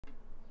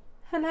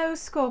Hello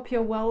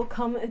Scorpio,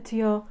 welcome to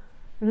your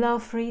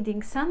love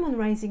reading, Sun, Moon,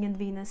 Rising and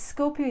Venus.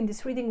 Scorpio, in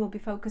this reading we'll be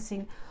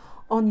focusing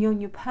on your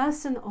new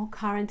person or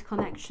current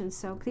connection,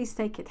 so please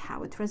take it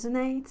how it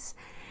resonates.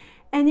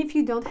 And if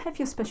you don't have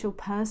your special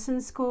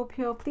person,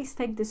 Scorpio, please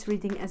take this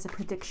reading as a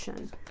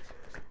prediction.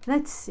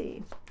 Let's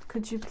see,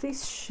 could you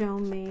please show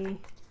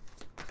me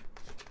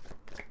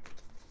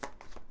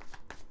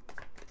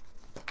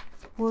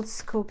what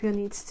Scorpio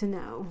needs to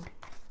know?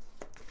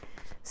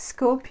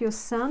 Scorpio,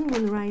 Sun,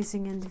 Moon,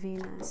 Rising and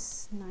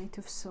Venus. Knight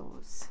of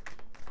Swords.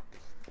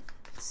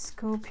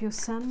 Scorpio,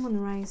 Sun,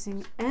 Moon,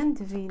 Rising and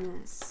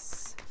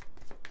Venus.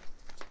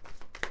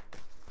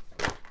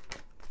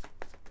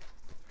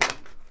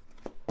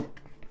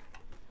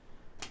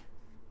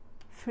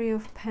 Three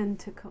of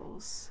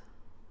Pentacles.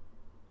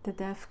 The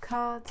Death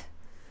card.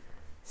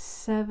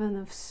 Seven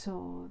of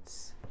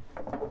Swords.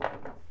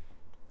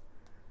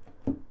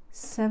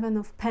 Seven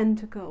of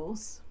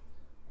Pentacles.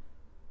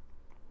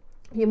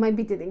 You might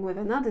be dealing with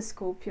another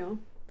Scorpio.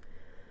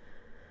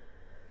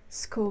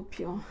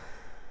 Scorpio.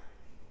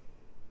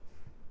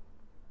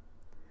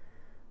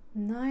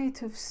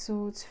 Knight of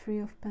Swords, Three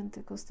of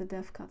Pentacles, the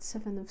Death card,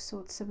 Seven of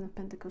Swords, Seven of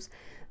Pentacles.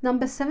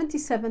 Number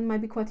 77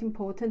 might be quite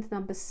important.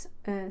 Number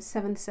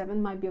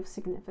 77 might be of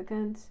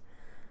significance.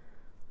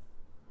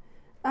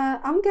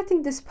 I'm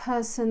getting this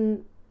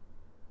person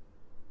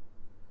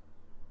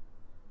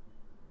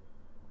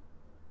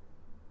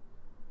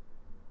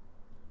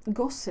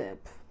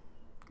gossip.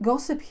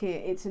 Gossip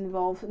here, it's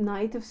involved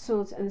Knight of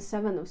Swords and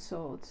Seven of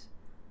Swords.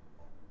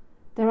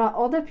 There are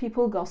other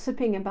people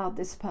gossiping about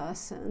this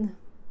person.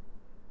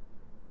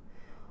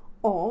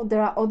 Or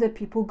there are other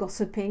people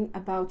gossiping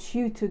about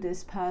you to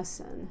this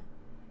person.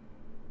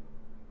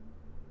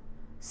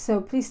 So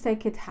please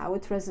take it how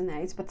it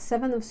resonates. But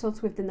Seven of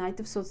Swords with the Knight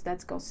of Swords,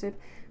 that's gossip.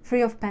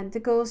 Three of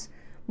Pentacles,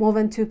 more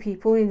than two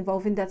people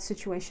involved in that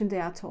situation. They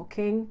are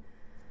talking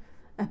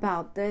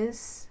about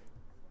this.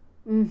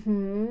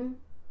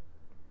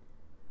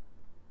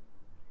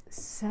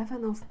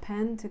 Seven of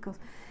Pentacles.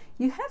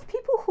 You have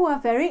people who are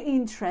very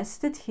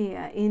interested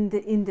here in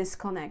this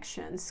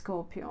connection,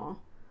 Scorpio,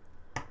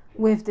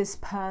 with this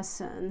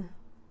person.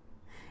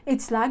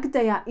 It's like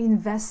they are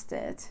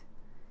invested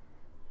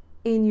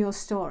in your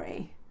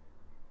story.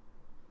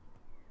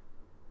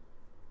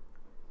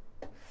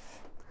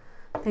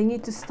 They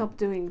need to stop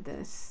doing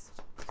this.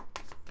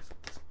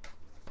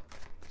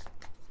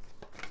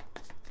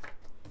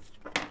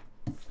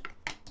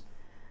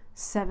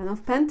 Seven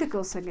of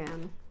Pentacles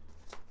again.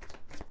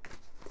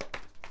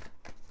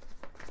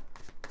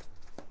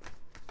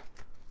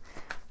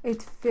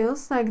 It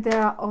feels like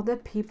there are other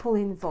people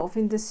involved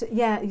in this.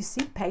 Yeah, you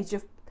see, Page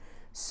of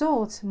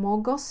Swords,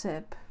 more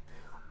gossip.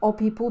 Or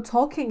people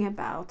talking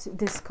about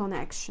this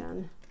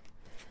connection.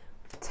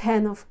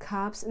 Ten of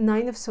Cups,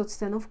 Nine of Swords,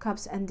 Ten of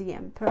Cups and the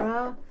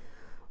Emperor.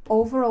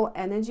 Overall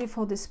energy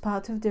for this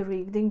part of the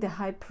reading, the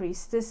High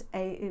Priestess,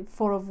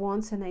 Four of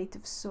Wands and Eight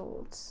of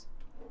Swords.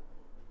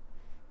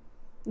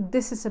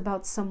 This is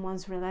about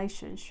someone's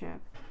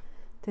relationship.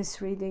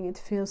 This reading, it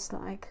feels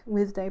like,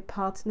 with their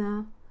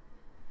partner.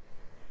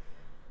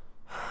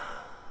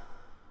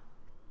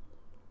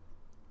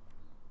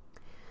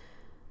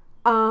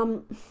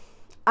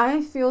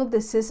 I feel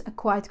this is a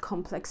quite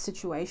complex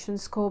situation,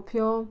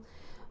 Scorpio,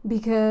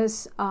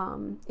 because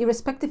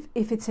irrespective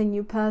if it's a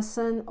new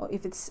person or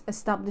if it's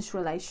established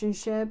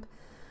relationship,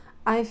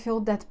 I feel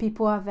that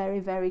people are very,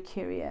 very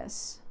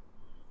curious.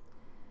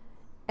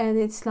 And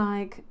it's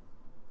like,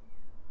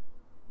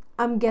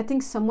 I'm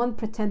getting someone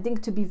pretending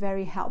to be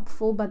very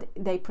helpful, but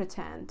they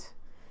pretend.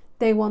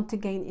 They want to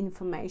gain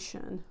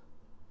information.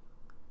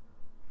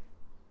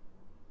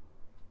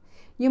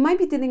 You might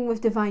be dealing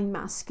with Divine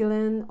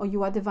Masculine, or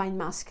you are Divine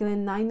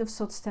Masculine, Nine of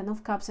Swords, Ten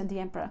of Cups and the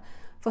Emperor.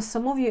 For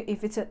some of you,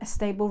 if it's a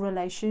stable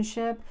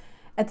relationship,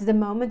 at the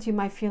moment you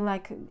might feel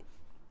like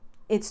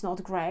it's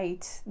not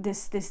great.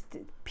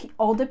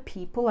 Other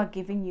people are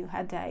giving you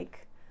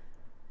headache.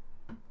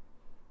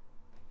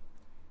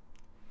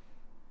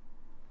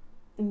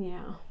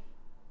 Yeah.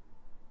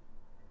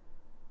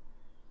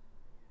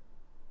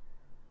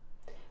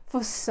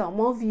 For some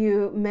of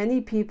you,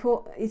 many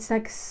people, it's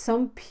like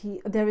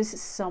there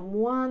is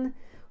someone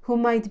who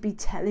might be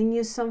telling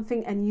you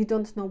something and you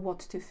don't know what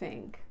to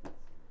think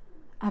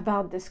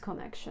about this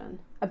connection,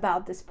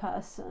 about this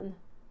person.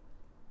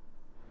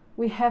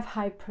 We have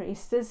High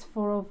Priestess,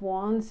 Four of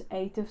Wands,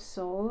 Eight of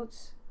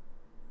Swords.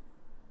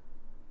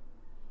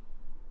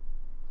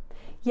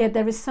 Yeah,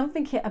 there is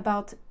something here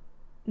about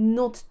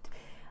not...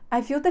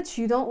 I feel that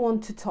you don't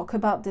want to talk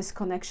about this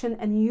connection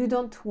and you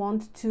don't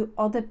want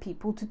other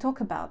people to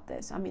talk about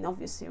this. I mean,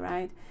 obviously,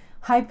 right?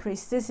 High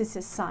Priestess is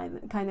a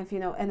silent kind of,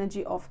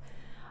 energy of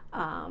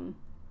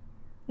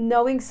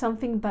knowing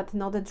something but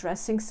not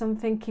addressing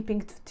something,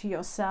 keeping to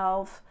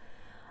yourself.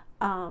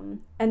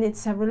 And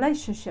it's a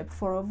relationship,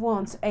 Four of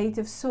Wands, Eight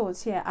of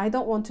Swords. Yeah, I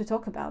don't want to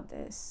talk about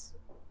this.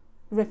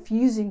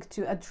 Refusing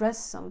to address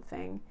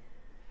something.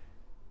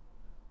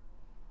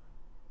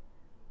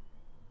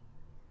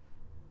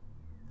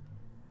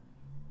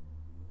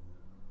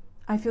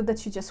 I feel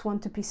that you just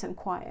want to peace and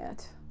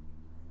quiet.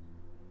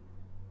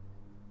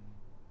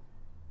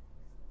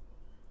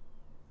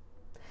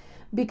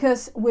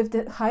 Because with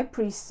the High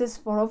Priestess,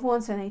 Four of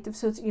Wands and Eight of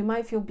Swords, you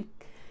might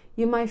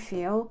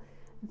feel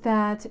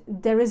that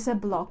there is a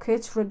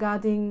blockage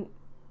regarding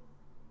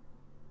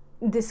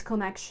this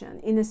connection.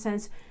 In a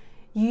sense,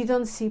 you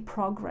don't see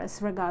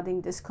progress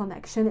regarding this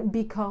connection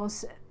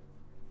because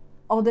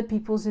other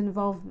people's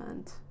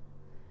involvement.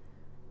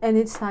 And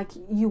it's like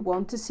you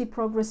want to see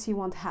progress, you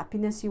want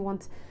happiness, you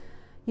want,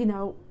 you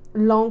know,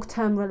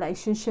 long-term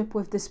relationship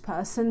with this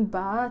person,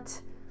 but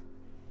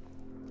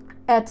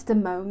at the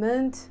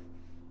moment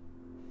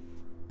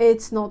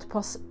it's not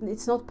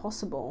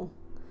possible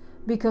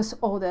because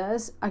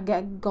others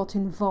got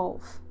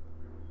involved,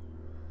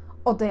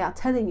 or they are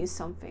telling you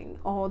something,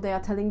 or they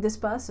are telling this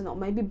person, or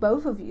maybe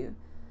both of you,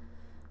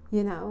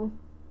 you know.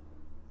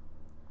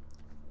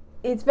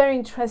 It's very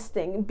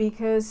interesting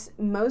because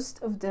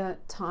most of the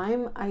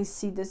time I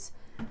see this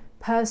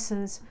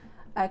person's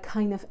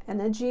kind of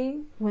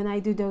energy when I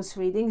do those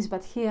readings,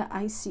 but here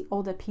I see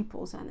other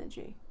people's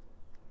energy.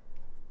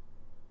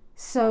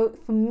 So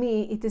for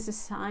me, it is a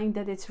sign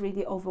that it's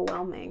really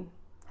overwhelming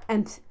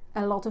and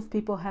a lot of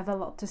people have a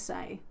lot to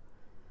say.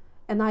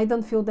 And I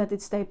don't feel that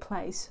it's their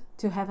place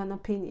to have an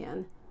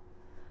opinion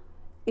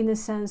in a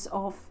sense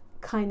of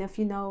kind of,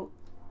 you know,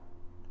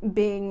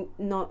 being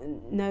not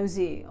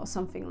nosy or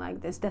something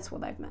like this. That's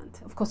what I've meant.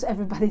 Of course,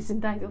 everybody's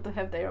entitled to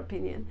have their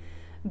opinion,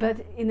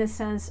 but in a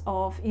sense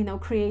of, you know,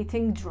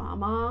 creating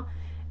drama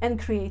and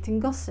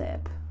creating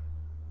gossip.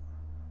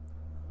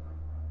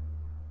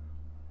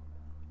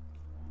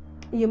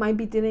 You might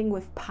be dealing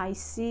with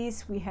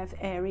Pisces. We have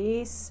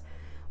Aries.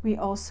 We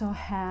also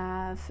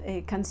have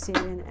a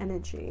Cancerian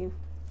energy.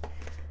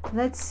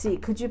 Let's see.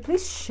 Could you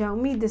please show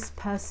me this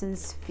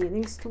person's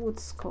feelings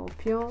towards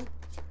Scorpio?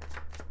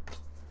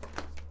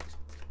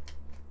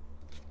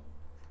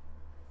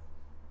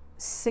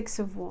 Six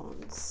of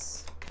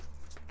Wands.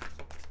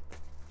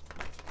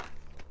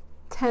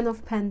 Ten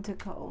of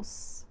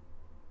Pentacles.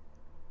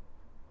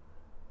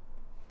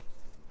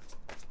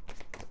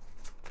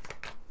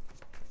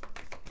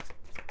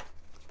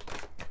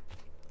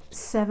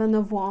 Seven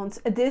of Wands.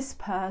 This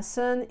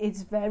person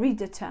is very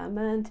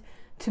determined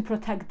to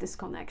protect this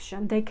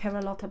connection. They care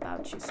a lot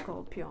about you,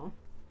 Scorpio.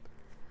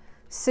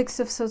 Six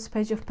of Swords,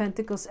 Page of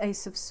Pentacles,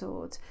 Ace of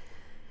Swords.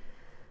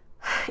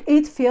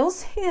 It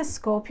feels here,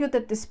 Scorpio,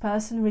 that this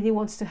person really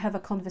wants to have a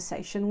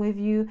conversation with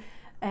you.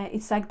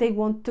 It's like they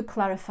want to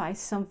clarify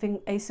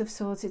something. Ace of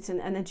Swords, it's an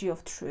energy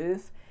of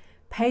truth.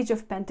 Page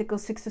of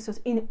Pentacles, Six of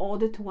Swords, in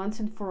order to once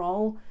and for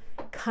all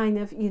kind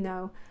of, you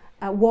know,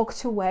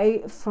 walked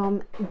away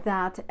from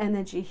that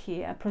energy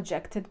here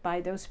projected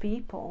by those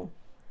people.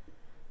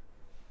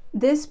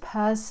 This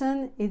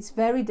person is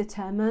very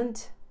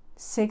determined,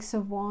 Six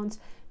of Wands,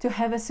 to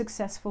have a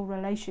successful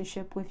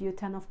relationship with you,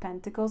 Ten of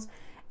Pentacles,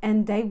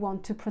 and they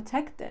want to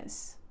protect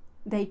this.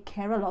 They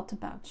care a lot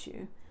about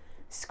you.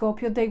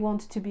 Scorpio, they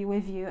want to be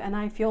with you, and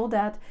I feel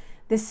that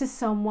this is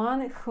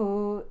someone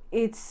who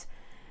is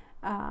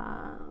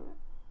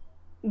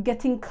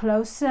getting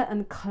closer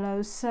and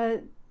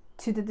closer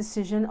to the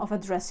decision of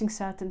addressing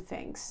certain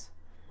things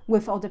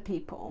with other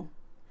people,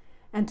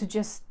 and to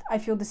just, I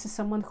feel this is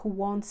someone who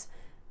wants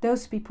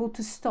those people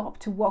to stop,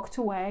 to walk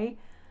away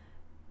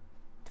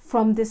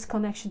from this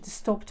connection, to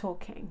stop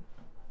talking.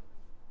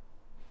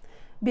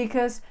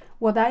 Because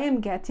what I am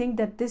getting,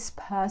 that this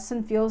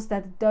person feels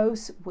that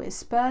those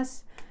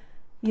whispers,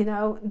 you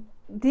know,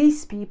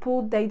 these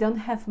people, they don't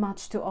have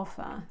much to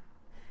offer.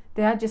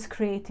 They are just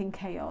creating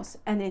chaos,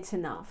 and it's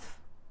enough.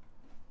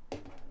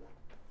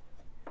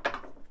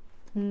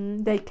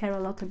 They care a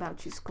lot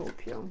about you,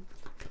 Scorpio.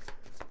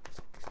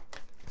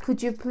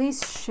 Could you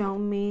please show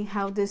me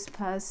how this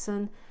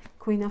person,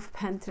 Queen of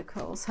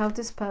Pentacles, how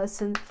this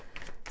person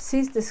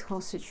sees this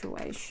whole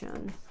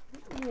situation?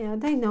 Yeah,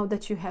 they know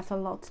that you have a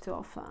lot to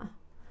offer.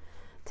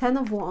 Ten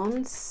of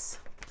Wands.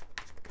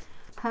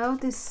 How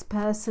this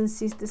person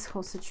sees this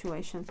whole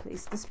situation,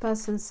 please. This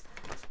person's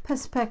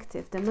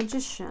perspective. The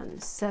Magician.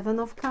 Seven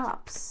of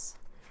Cups.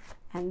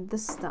 And the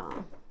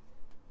Star.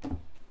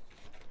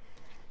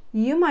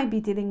 You might be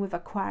dealing with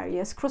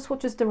Aquarius. Cross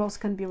watches, the roles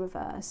can be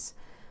reversed.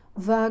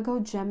 Virgo,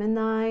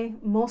 Gemini,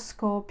 more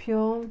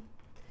Scorpio.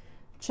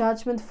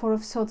 Judgment, Four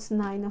of Swords,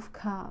 Nine of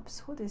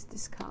Cups. What is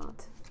this card?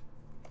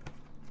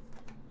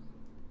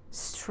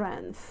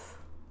 Strength.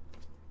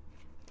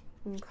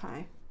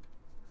 Okay.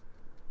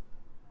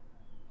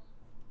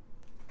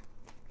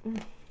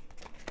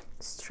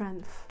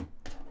 Strength.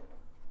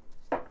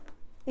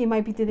 You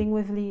might be dealing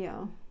with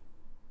Leo.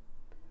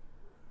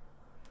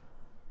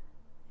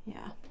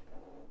 Yeah.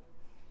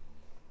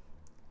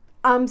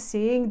 I'm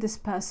seeing this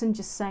person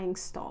just saying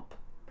stop.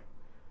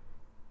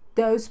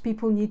 Those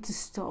people need to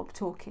stop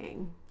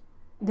talking.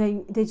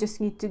 They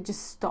just need to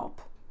just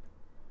stop.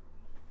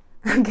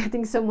 I'm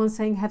getting someone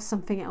saying have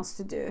something else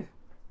to do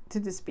to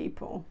these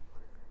people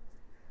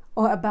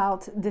or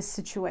about this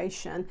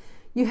situation.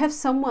 You have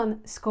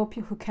someone,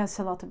 Scorpio, who cares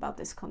a lot about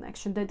this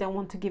connection. They don't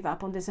want to give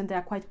up on this, and they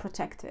are quite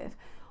protective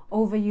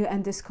over you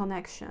and this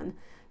connection.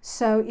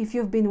 So if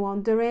you've been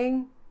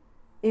wondering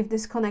if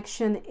this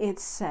connection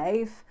is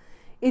safe,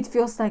 it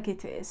feels like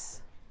it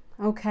is.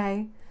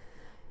 Okay,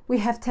 we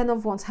have 10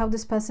 of Wands. How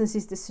this person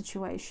sees the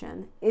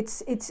situation.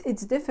 It's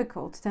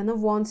difficult. 10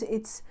 of Wands,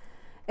 it's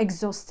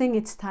exhausting,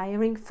 it's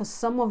tiring. For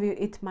some of you,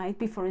 it might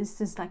be, for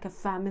instance, like a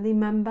family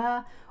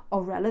member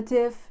or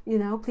relative. You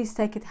know, please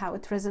take it how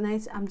it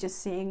resonates. I'm just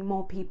seeing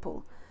more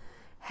people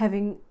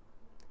having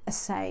a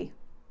say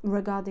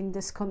regarding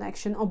this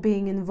connection or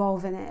being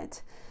involved in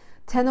it.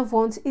 10 of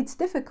Wands, it's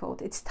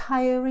difficult, it's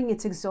tiring,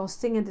 it's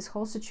exhausting, and this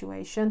whole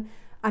situation,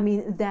 I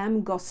mean,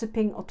 them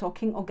gossiping or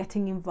talking or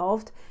getting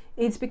involved,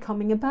 it's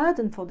becoming a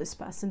burden for this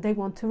person. They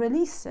want to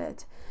release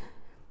it.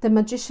 The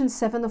Magician,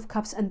 7 of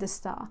Cups, and the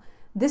Star.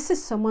 This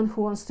is someone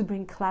who wants to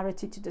bring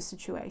clarity to the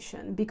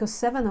situation, because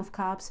 7 of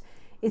Cups,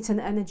 it's an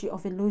energy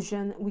of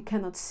illusion. We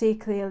cannot see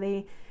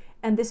clearly.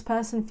 And this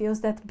person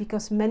feels that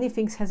because many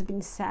things has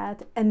been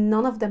said and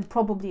none of them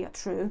probably are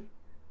true,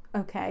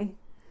 okay,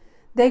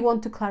 they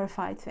want to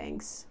clarify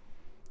things.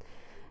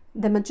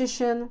 The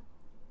Magician,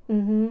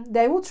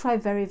 they will try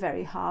very,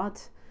 very hard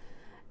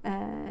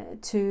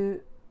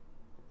to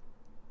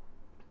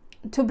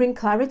bring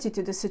clarity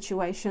to the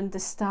situation. The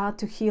Star,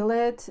 to heal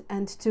it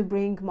and to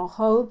bring more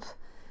hope.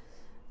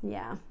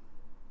 Yeah,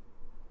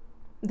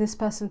 this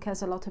person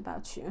cares a lot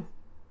about you.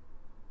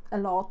 A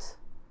lot,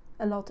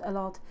 a lot, a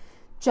lot.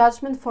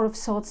 Judgment, 4 of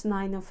Swords,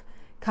 9 of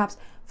Cups.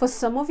 For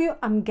some of you,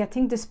 I'm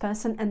getting this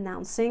person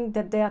announcing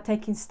that they are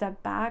taking a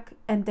step back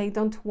and they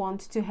don't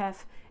want to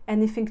have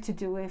anything to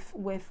do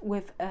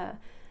with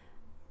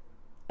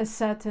a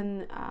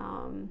certain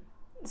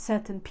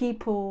certain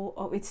people,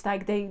 or it's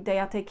like they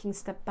are taking a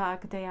step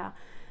back, they are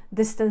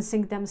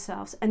distancing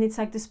themselves, and it's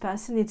like this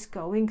person is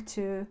going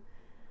to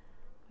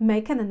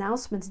make an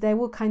announcement. They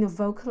will kind of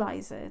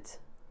vocalize it.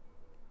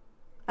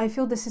 I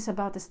feel this is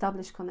about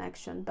established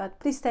connection, but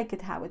please take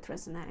it how it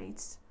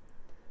resonates.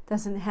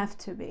 Doesn't have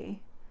to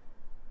be.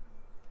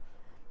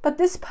 But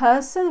this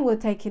person will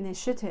take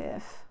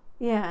initiative.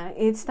 Yeah,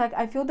 it's like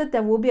I feel that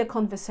there will be a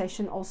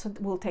conversation also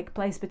that will take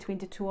place between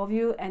the two of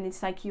you, and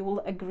it's like you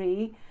will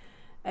agree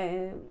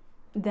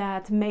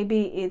that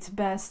maybe it's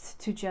best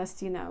to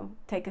just, you know,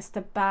 take a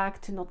step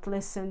back, to not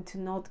listen, to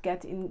not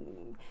get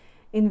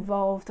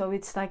involved, or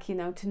it's like, you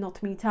know, to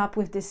not meet up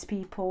with these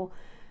people,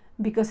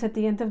 because at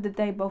the end of the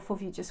day, both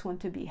of you just want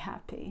to be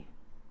happy.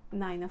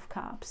 9 of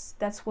Cups.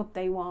 That's what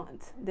they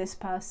want, this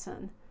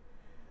person.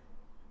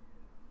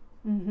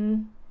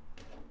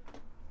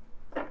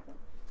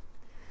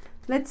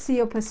 Let's see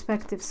your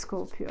perspective,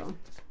 Scorpio.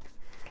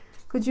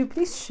 Could you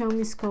please show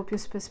me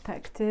Scorpio's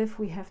perspective?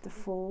 We have the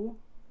Fool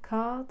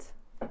card.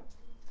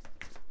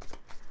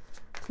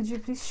 Could you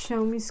please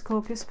show me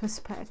Scorpio's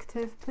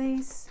perspective,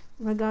 please,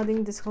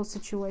 regarding this whole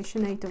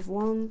situation? 8 of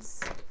Wands.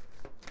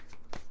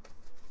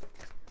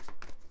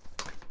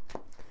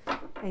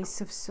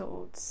 Ace of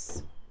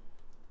Swords.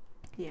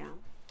 Yeah.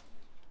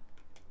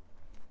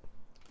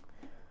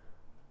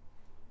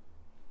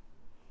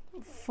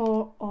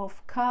 Four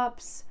of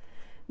Cups,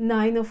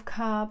 9 of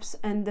Cups,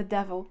 and the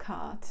Devil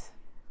card.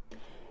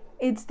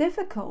 It's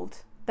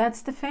difficult.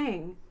 That's the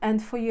thing.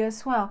 And for you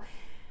as well.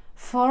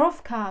 4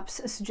 of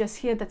Cups suggests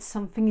here that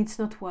something is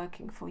not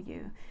working for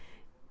you.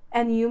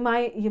 And you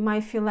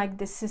might feel like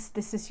this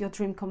is your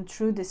dream come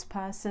true, this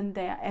person,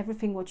 they are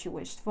everything what you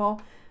wished for.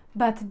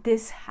 But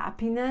this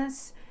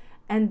happiness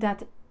and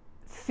that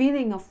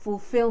feeling of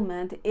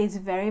fulfillment is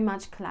very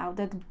much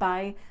clouded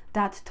by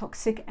that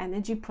toxic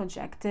energy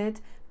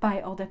projected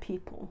by other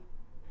people.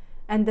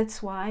 And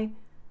that's why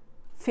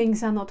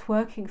things are not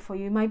working for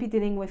you. You might be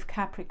dealing with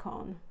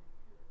Capricorn.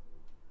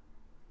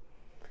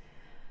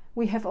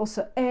 We have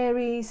also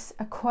Aries,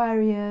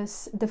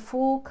 Aquarius, the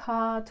Fool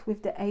card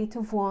with the 8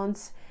 of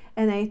Wands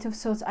and 8 of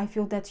Swords. I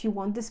feel that you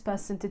want this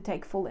person to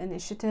take full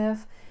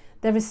initiative.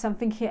 There is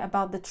something here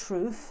about the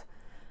truth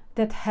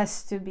that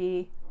has to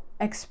be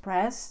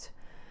expressed.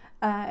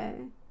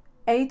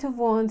 8 of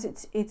Wands,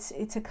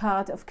 it's a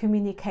card of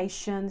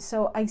communication.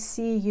 So I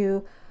see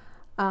you,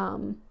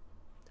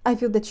 I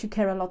feel that you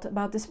care a lot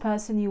about this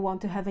person. You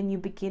want to have a new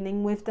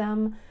beginning with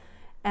them.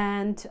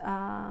 And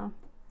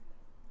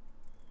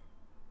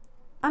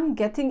I'm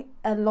getting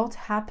a lot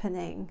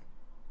happening.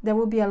 There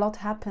will be a lot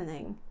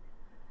happening.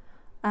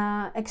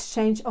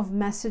 Exchange of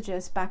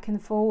messages back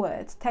and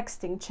forward,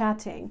 texting,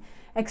 chatting,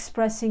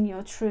 expressing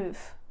your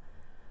truth.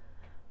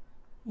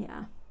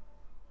 Yeah.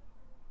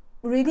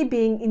 Really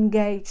being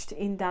engaged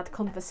in that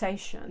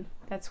conversation.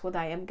 That's what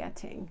I am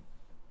getting.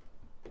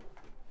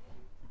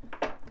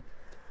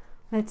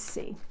 Let's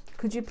see.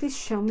 Could you please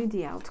show me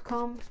the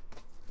outcome?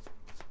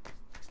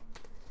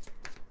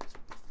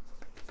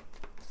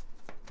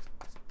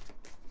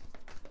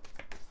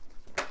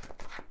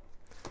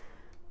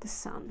 The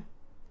Sun.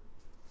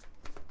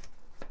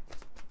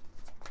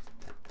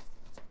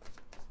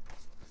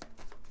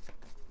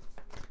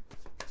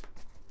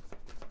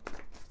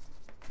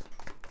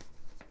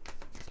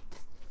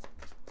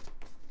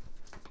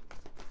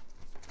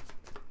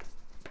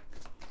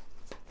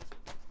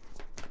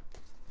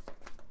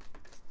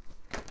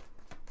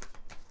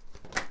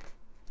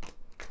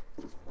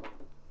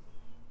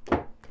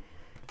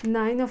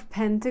 Nine of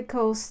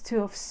Pentacles,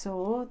 Two of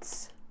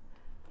Swords.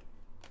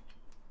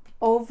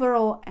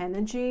 Overall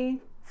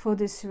energy for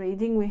this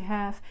reading, we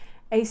have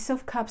Ace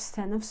of Cups,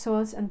 Ten of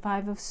Swords, and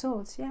Five of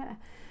Swords. Yeah,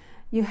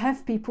 you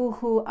have people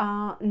who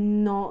are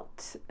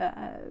not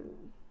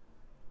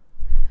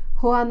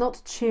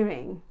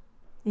cheering,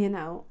 you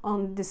know,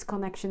 on this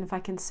connection, if I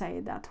can say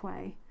it that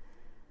way.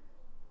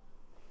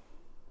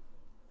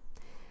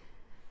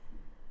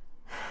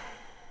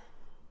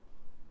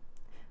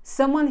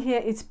 Someone here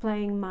is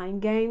playing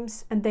mind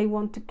games and they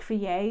want to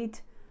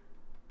create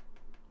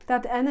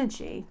that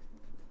energy.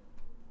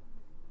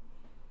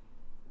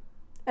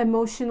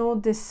 Emotional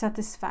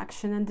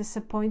dissatisfaction and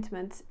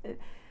disappointment.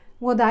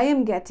 What I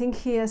am getting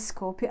here,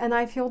 Scorpio, and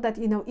I feel that,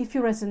 you know, if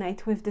you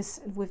resonate with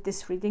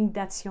this reading,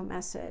 that's your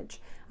message.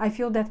 I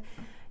feel that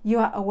you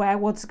are aware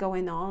what's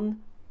going on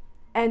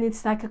and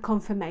it's like a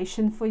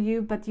confirmation for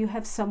you, but you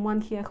have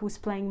someone here who's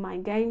playing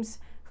mind games,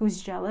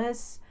 who's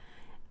jealous,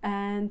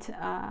 and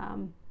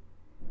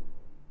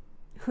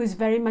who's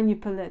very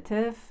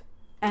manipulative,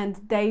 and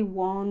they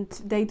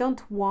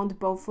don't want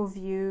both of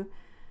you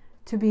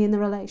to be in a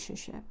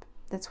relationship.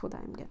 That's what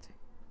I'm getting.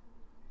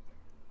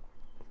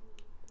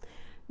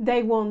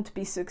 They won't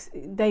be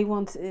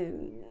successful.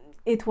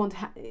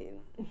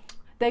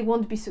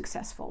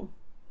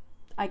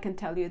 I can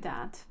tell you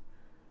that.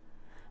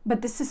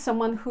 But this is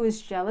someone who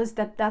is jealous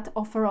that that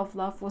offer of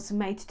love was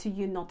made to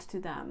you, not to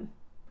them.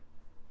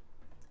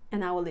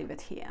 And I will leave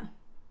it here.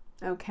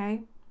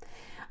 Okay?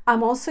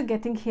 I'm also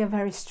getting here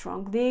very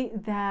strongly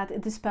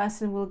that this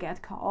person will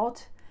get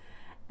caught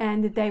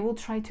and they will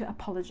try to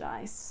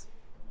apologize.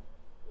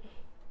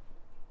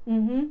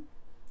 So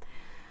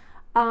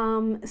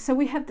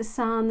we have the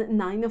Sun,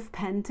 Nine of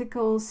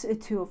Pentacles,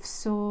 Two of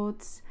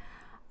Swords.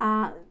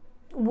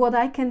 What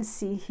I can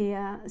see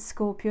here,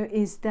 Scorpio,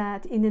 is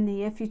that in the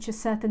near future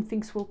certain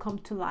things will come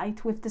to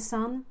light with the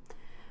Sun.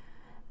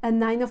 And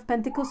Nine of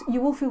Pentacles,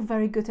 you will feel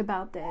very good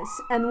about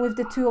this. And with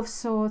the Two of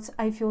Swords,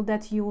 I feel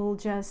that you will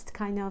just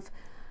kind of,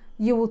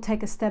 you will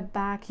take a step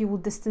back, you will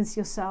distance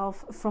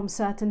yourself from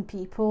certain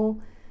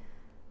people,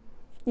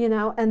 you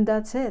know, and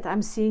that's it.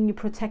 I'm seeing you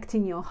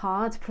protecting your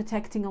heart,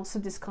 protecting also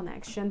this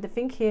connection. The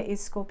thing here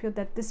is, Scorpio,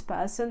 that this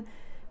person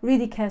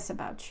really cares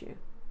about you.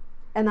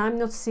 And I'm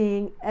not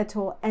seeing at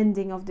all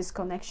ending of this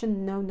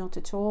connection. No, not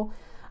at all.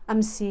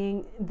 I'm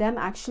seeing them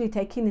actually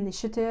taking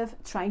initiative,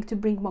 trying to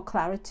bring more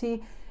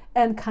clarity,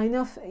 and kind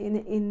of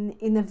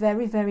in a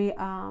very, very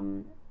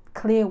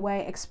clear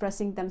way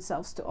expressing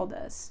themselves to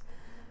others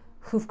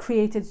who've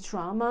created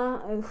drama,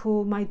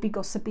 who might be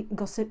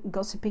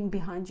gossiping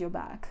behind your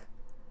back.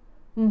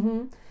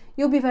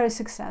 You'll be very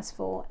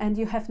successful and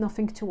you have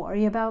nothing to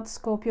worry about,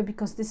 Scorpio,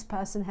 because this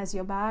person has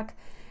your back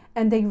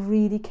and they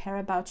really care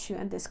about you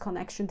and this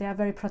connection. They are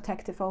very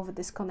protective over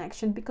this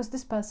connection because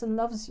this person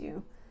loves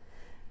you.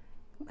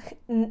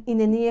 In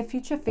the near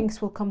future,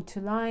 things will come to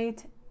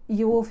light.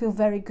 You will feel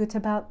very good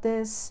about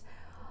this.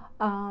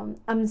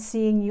 I'm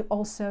seeing you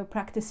also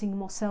practicing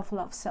more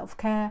self-love,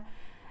 self-care,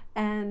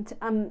 and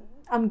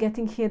I'm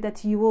getting here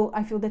that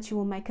I feel that you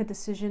will make a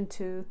decision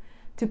to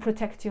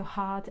protect your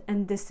heart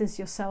and distance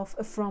yourself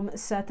from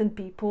certain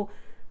people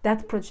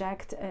that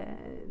project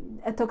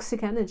a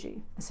toxic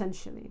energy,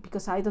 essentially,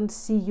 because I don't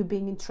see you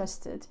being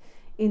interested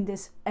in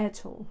this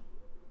at all.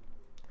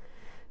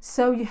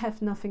 So you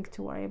have nothing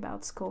to worry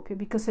about, Scorpio,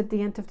 because at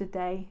the end of the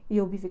day,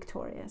 you'll be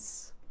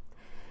victorious.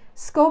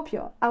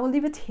 Scorpio, I will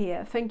leave it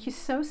here. Thank you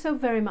so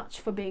very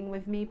much for being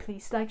with me.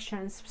 Please like, share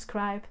and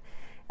subscribe.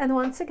 And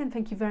once again,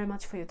 thank you very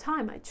much for your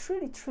time. I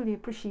truly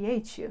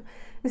appreciate you.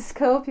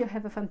 Scorpio,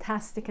 have a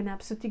fantastic and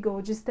absolutely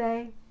gorgeous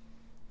day.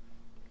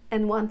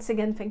 And once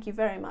again, thank you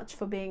very much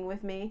for being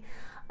with me.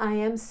 I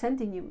am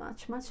sending you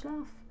much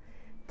love.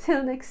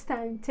 Till next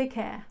time, take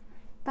care.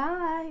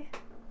 Bye.